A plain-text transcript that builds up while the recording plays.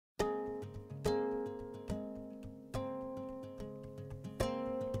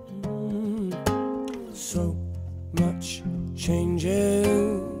So much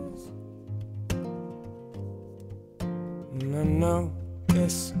changes, and I know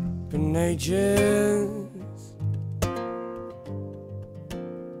it's been ages,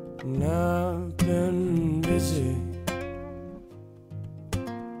 and I've been busy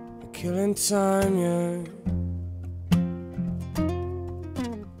killing time, yeah.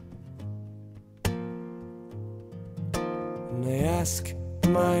 And I ask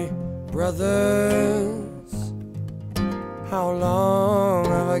my brothers, how long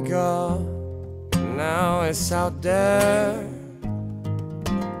have I got? Now it's out there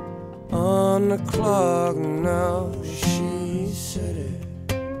on the clock. Now she said it,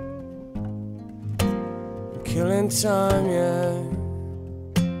 I'm killing time, yeah.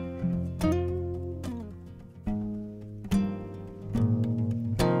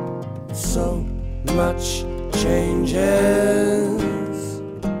 So much changes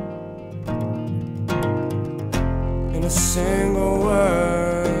in a single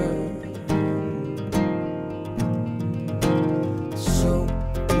word. So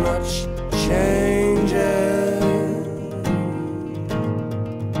much changes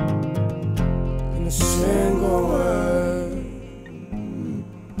in a single word.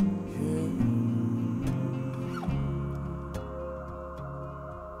 Yeah.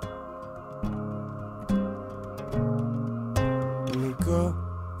 My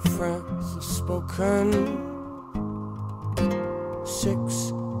girlfriends have spoken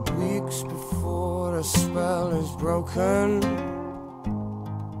 6 weeks before the spell is broken.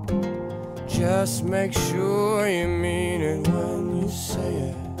 Just make sure you mean it when you say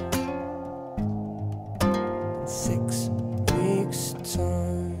it. In 6 weeks'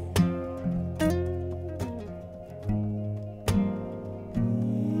 time.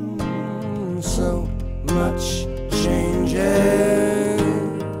 So much changes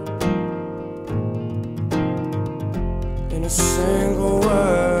in a single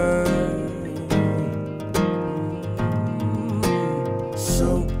word.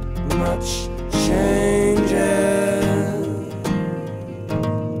 So much changes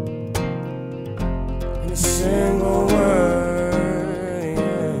in a single word,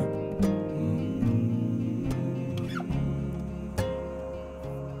 yeah.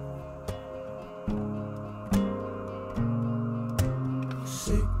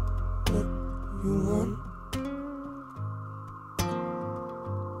 Say what you want.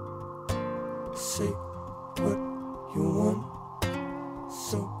 Say what you want.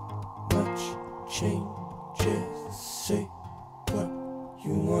 So much changes. Say what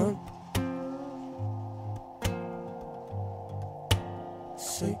you want.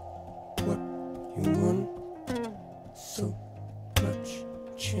 Say what you want. So much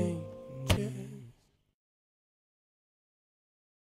change.